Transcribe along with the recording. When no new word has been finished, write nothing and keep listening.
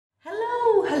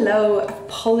Hello,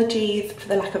 apologies for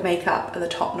the lack of makeup and the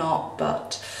top knot,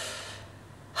 but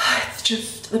it's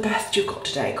just the best you've got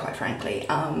today, quite frankly.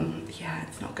 Yeah,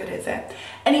 it's not good, is it?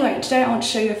 Anyway, today I want to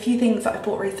show you a few things that I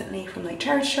bought recently from like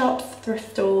charity shops,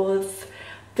 thrift stores,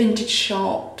 vintage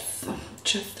shops,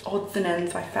 just odds and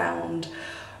ends I found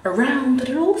around that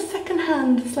are all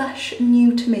secondhand slash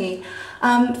new to me.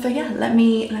 So yeah, let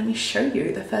me show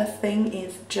you. The first thing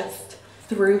is just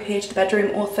through here to the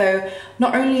bedroom. Also,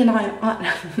 not only am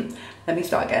I let me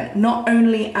start again. Not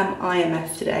only am I a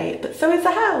mess today, but so is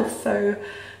the house. So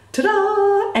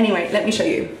ta-da! Anyway, let me show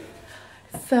you.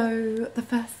 So the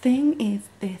first thing is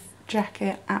this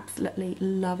jacket. Absolutely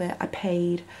love it. I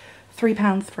paid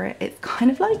 £3 for it. It's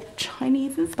kind of like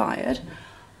Chinese inspired,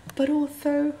 but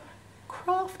also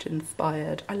craft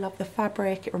inspired. I love the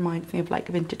fabric. It reminds me of like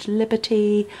vintage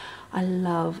Liberty. I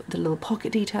love the little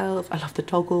pocket details. I love the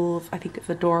toggles. I think it's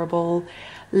adorable.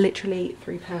 Literally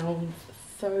 £3.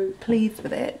 So pleased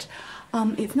with it.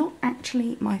 It's not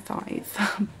actually my size,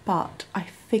 but I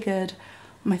figured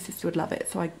my sister would love it,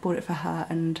 so I bought it for her.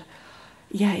 And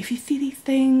yeah, if you see these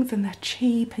things and they're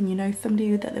cheap and you know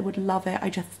somebody that they would love it, I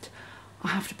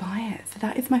have to buy it. So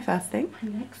that is my first thing. My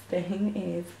next thing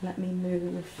is, let me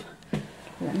move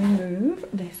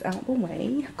this out the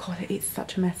way. God, it is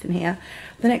such a mess in here.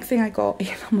 The next thing I got is,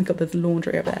 oh my God, there's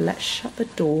laundry up there. Let's shut the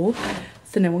door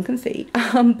so no one can see.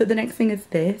 But the next thing is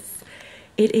this.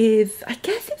 It is, I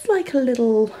guess it's like a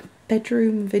little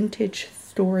bedroom vintage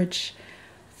storage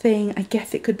thing. I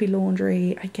guess it could be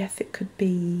laundry. I guess it could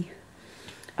be,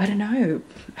 I don't know,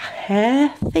 hair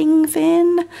things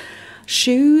in,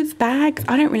 shoes, bags.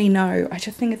 I don't really know. I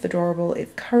just think it's adorable.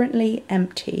 It's currently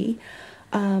empty.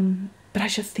 But I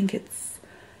just think it's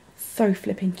so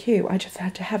flipping cute. I just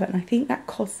had to have it, and I think that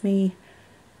cost me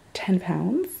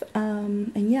 £10.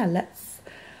 And yeah, let's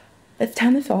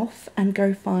turn this off and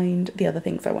go find the other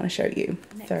things I want to show you.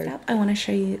 Next up, I want to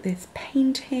show you this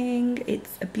painting.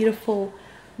 It's a beautiful,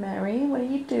 Mary, what are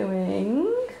you doing?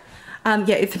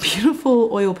 Yeah, it's a beautiful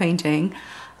oil painting.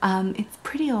 It's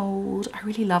pretty old. I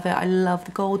really love it. I love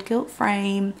the gold gilt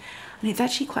frame, and it's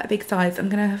actually quite a big size. I'm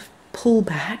gonna pull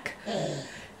back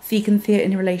so you can see it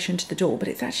in relation to the door, but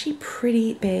it's actually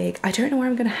pretty big. I don't know where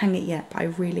I'm going to hang it yet, but I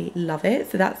really love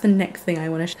it. So that's the next thing I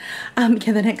want to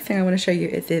yeah, the next thing I want to show you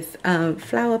is this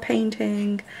flower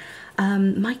painting.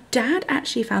 My dad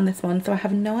actually found this one, so I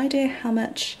have no idea how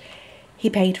much he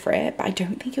paid for it, but I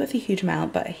don't think it was a huge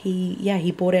amount. But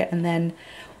he bought it, and then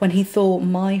when he saw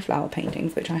my flower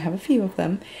paintings, which I have a few of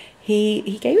them,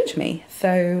 he gave it to me.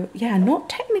 So yeah, not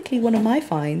technically one of my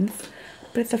finds,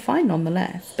 but it's a find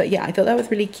nonetheless. But yeah, I thought that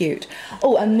was really cute.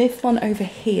 Oh, and this one over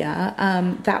here,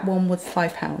 that one was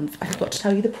 £5. I forgot to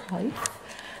tell you the price.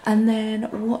 And then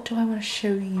what do I want to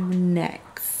show you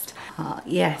next?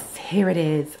 Yes, here it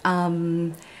is.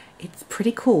 It's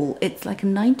pretty cool. It's like a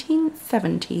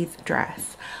 1970s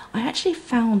dress. I actually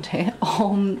found it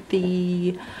on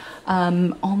the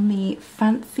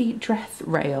fancy dress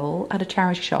rail at a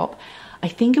charity shop. I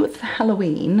think it was for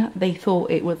Halloween. They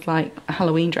thought it was like a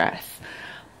Halloween dress.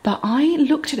 But I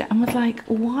looked at it and was like,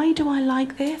 why do I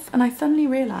like this? And I suddenly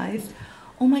realised,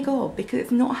 oh my God, because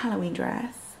it's not a Halloween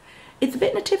dress. It's a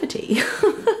bit nativity.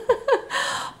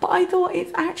 But I thought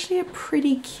it's actually a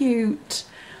pretty cute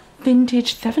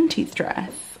vintage 70s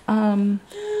dress. I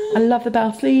love the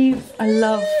bell sleeves. I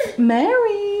love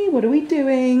Mary. What are we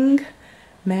doing?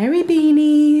 Mary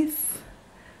beanies.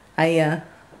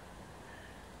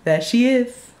 There she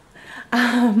is.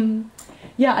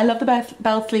 Yeah, I love the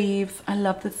bell sleeves. I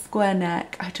love the square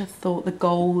neck. I just thought the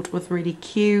gold was really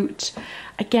cute.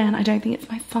 Again, I don't think it's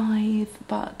my size,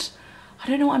 but I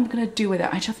don't know what I'm gonna do with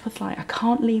it. I just was like, I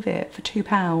can't leave it for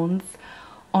 £2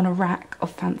 on a rack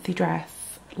of fancy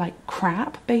dress, like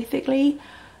crap, basically.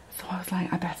 So I was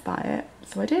like, I best buy it.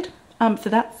 So I did. So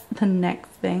that's the next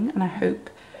thing, and I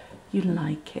hope you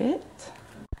like it.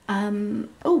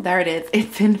 Oh, there it is.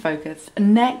 It's in focus.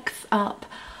 Next up,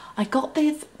 I got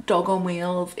this dog on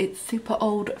wheels. It's super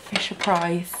old Fisher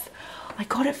Price. I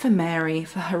got it for Mary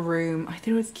for her room. I thought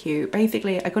it was cute.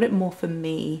 Basically, I got it more for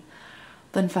me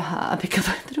than for her because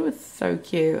I thought it was so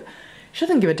cute. She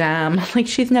doesn't give a damn. Like,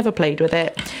 she's never played with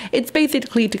it. It's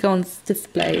basically to go on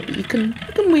display. You can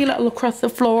wheel it all across the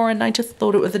floor, and I just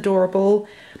thought it was adorable.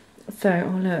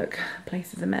 So, oh look, the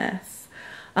place is a mess.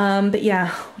 But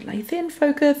yeah, is it in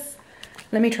focus?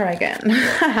 Let me try again.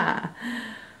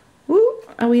 Woo,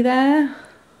 are we there?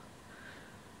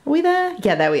 Are we there?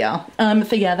 Yeah, there we are.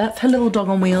 So yeah, that's her little dog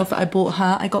on wheels that I bought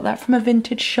her. I got that from a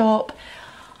vintage shop.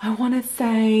 I want to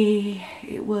say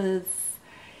it was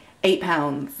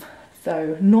 £8.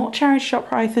 So not charity shop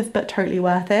prices, but totally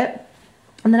worth it.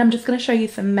 And then I'm just going to show you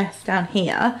some mess down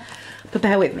here, but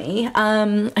bear with me.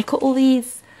 I got all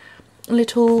these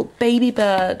little baby,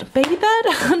 what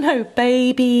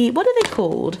are they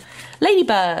called?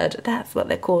 Ladybird, that's what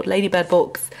they're called, ladybird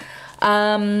books.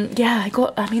 Yeah,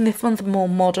 I mean this one's a more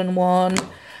modern one,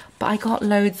 but I got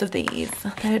loads of these.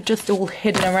 They're just all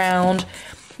hidden around.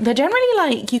 They're generally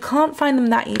like, you can't find them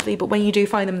that easily, but when you do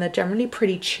find them, they're generally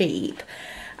pretty cheap.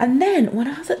 And then when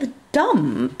I was at the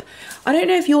dump, I don't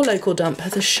know if your local dump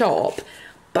has a shop,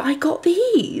 but I got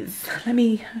these. Let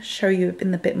me show you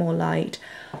in a bit more light.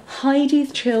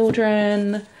 Heidi's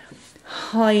Children,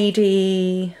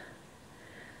 Heidi,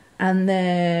 and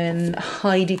then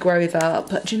Heidi Grows Up.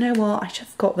 But do you know what? I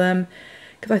just got them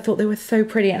because I thought they were so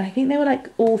pretty, and I think they were like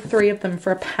all 3 of them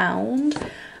for £1.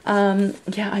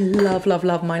 Yeah, I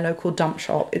love my local dump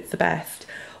shop. It's the best.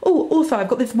 Oh, also I've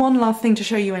got this one last thing to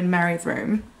show you in Mary's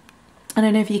room. I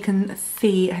don't know if you can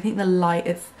see, I think the light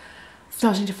is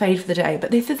starting to fade for the day, but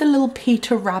this is a little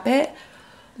Peter Rabbit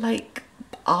like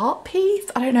art piece.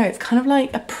 I don't know, it's kind of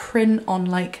like a print on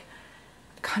like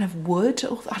kind of wood,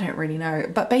 or I don't really know,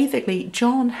 but basically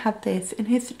John had this in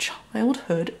his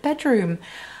childhood bedroom,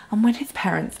 and when his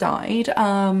parents died,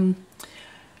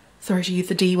 sorry to use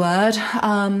the D word,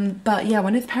 but yeah,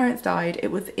 when his parents died, it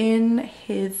was in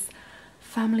his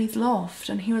family's loft,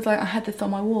 and he was like, I had this on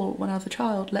my wall when I was a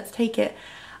child, let's take it.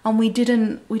 And we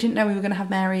didn't know we were going to have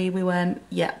Mary. We weren't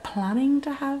yet planning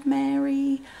to have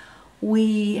Mary.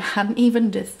 We hadn't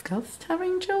even discussed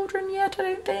having children yet, I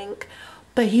don't think.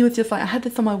 But he was just like, I had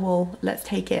this on my wall, let's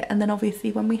take it. And then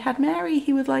obviously when we had Mary,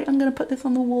 he was like, I'm going to put this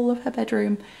on the wall of her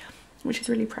bedroom, which is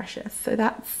really precious. So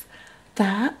that's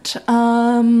that.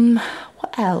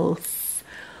 What else?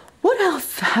 What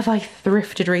else have I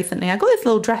thrifted recently? I got this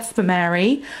little dress for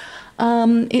Mary.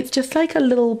 It's just like a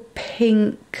little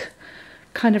pink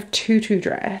kind of tutu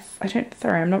dress.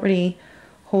 Sorry, I'm not really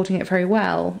holding it very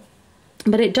well.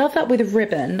 But it does that with a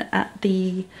ribbon at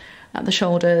the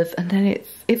shoulders, and then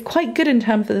it's quite good in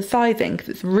terms of the sizing because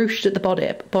it's ruched at the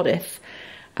bodice,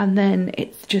 and then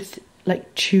it's just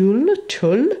like tulle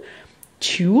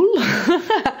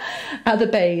at the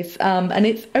base, and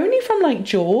it's only from like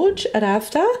George at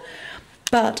Asda,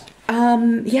 but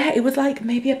yeah, it was like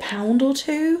maybe £1 or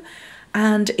 £2,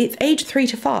 and it's age 3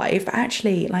 to 5, but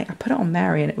actually like I put it on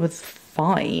Mary and it was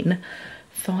fine,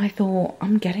 so I thought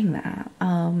I'm getting that.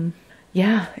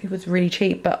 Yeah, it was really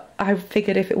cheap, but I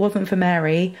figured if it wasn't for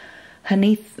Mary, her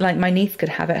niece, like my niece could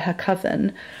have it, her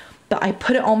cousin. But I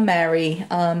put it on Mary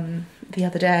the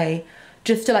other day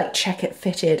just to like check it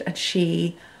fitted, and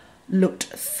she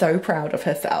looked so proud of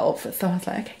herself. So I was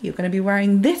like, okay, you're going to be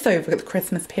wearing this over the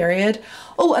Christmas period.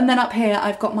 Oh, and then up here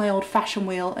I've got my old fashion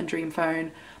wheel and dream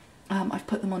phone. I've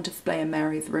put them on display in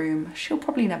Mary's room. She'll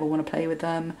probably never want to play with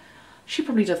them. She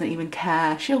probably doesn't even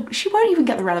care. She won't even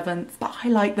get the relevance, but I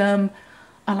like them.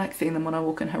 I like seeing them when I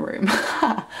walk in her room.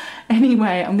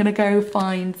 Anyway, I'm gonna go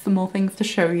find some more things to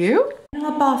show you. In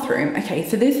our bathroom, okay,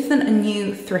 so this isn't a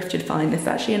new thrifted find, this is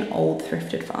actually an old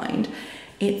thrifted find.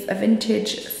 It's a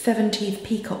vintage 70s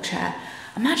peacock chair.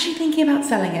 I'm actually thinking about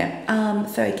selling it.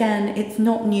 So again, it's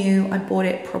not new. I bought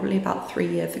it probably about 3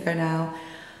 years ago now.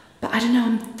 But I don't know,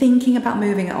 I'm thinking about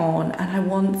moving it on, and I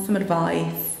want some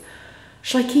advice.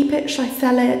 Should I keep it? Should I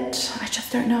sell it? I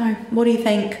just don't know. What do you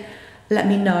think? Let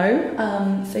me know.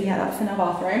 So yeah, that's in our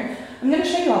bathroom. I'm going to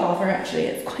show you our bathroom actually.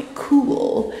 It's quite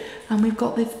cool. And we've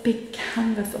got this big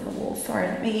canvas on the wall. Sorry,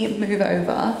 let me move it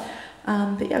over.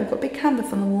 But yeah, we've got a big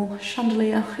canvas on the wall,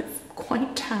 chandelier. It's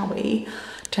quite towy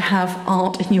to have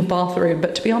art in your bathroom,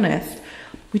 but to be honest,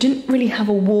 we didn't really have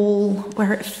a wall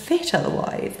where it fit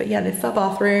otherwise. But yeah, this is our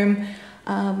bathroom.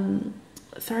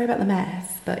 Sorry about the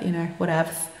mess, but you know,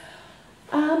 whatevs.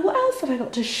 What else have I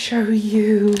got to show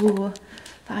you that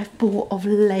I've bought of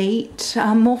late?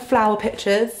 More flower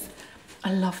pictures.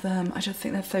 I love them. I just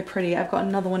think they're so pretty. I've got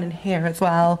another one in here as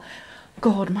well.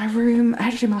 God, my room,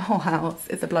 actually my whole house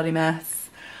is a bloody mess.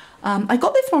 I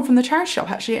got this one from the charity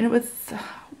shop actually, and it was,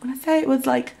 when I say it was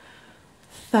like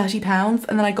 £30,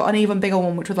 and then I got an even bigger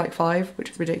one which was like £5, which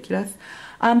is ridiculous.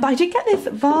 But I did get this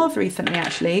vase recently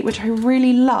actually, which I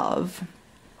really love.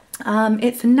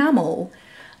 It's enamel.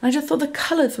 And I just thought the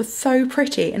colours were so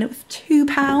pretty, and it was £2.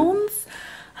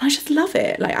 And I just love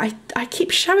it. Like I keep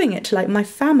showing it to like my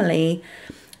family,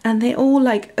 and they're all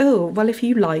like, oh, well, if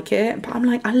you like it. But I'm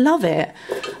like, I love it.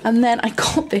 And then I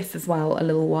got this as well a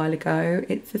little while ago.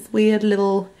 It's this weird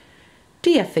little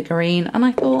deer figurine, and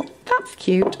I thought that's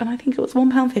cute, and I think it was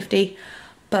 £1.50.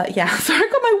 But yeah, so I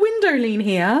got my window lean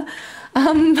here.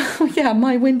 Yeah,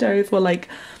 my windows were like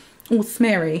all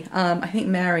smeary. I think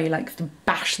Mary likes to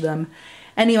bash them.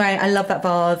 Anyway, I love that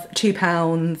vase,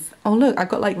 £2. Oh look, I've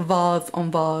got like vase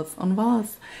on vase on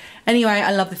vase. Anyway,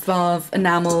 I love this vase,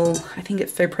 enamel. I think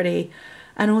it's so pretty.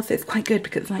 And also it's quite good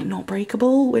because it's like not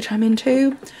breakable, which I'm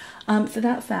into. So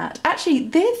that's that. Actually,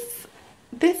 this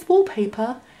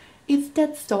wallpaper is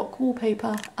dead stock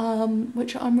wallpaper,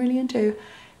 which I'm really into.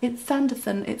 It's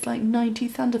Sanderson, it's like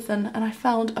 90s Sanderson, and I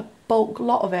found a bulk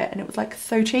lot of it and it was like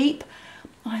so cheap.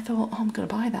 I thought, oh, I'm gonna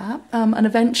buy that. And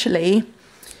eventually,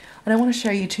 I don't want to show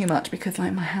you too much because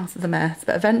like my house is a mess,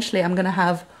 but eventually I'm gonna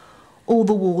have all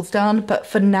the walls done, but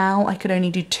for now I could only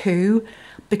do 2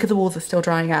 because the walls are still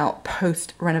drying out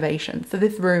post renovation. So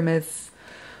this room is,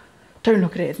 don't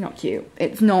look at it, it's not cute.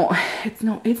 It's not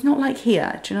like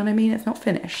here, do you know what I mean? It's not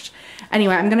finished.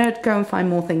 Anyway, I'm gonna go and find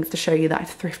more things to show you that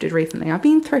I've thrifted recently. I've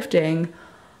been thrifting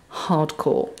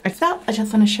hardcore. So I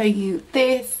just want to show you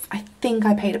this. I think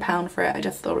I paid £1 for it. I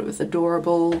just thought it was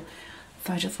adorable.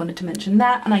 So I just wanted to mention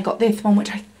that. And I got this one,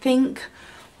 which I think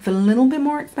was a little bit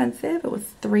more expensive. It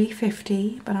was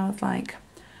 £3.50, but I was like,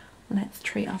 let's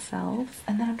treat ourselves.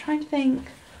 And then I'm trying to think,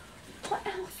 what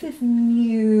else is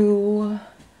new?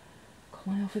 God,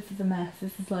 my office is a mess.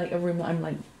 This is like a room that I'm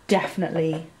like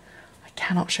definitely, I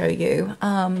cannot show you.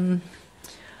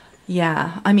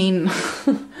 Yeah, I mean,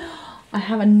 I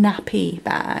have a nappy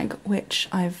bag, which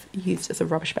I've used as a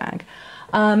rubbish bag.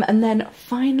 And then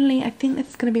finally, I think this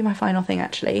is going to be my final thing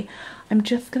actually. I'm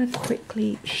just going to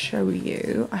quickly show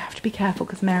you. I have to be careful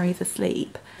because Mary's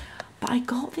asleep. But I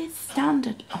got this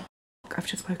standard... Oh, I've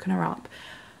just woken her up.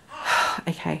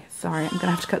 Okay, sorry, I'm going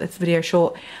to have to cut this video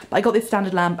short. But I got this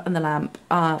standard lamp and the lamp,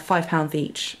 £5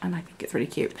 each. And I think it's really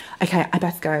cute. Okay, I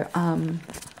best go.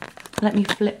 Let me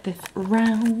flip this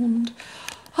round.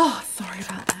 Oh, sorry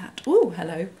about that. Oh,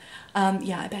 hello.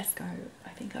 Yeah, I best go. I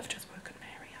think I've just woken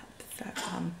Mary up.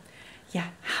 So, yeah,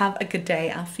 have a good day.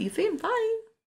 I'll see you soon. Bye.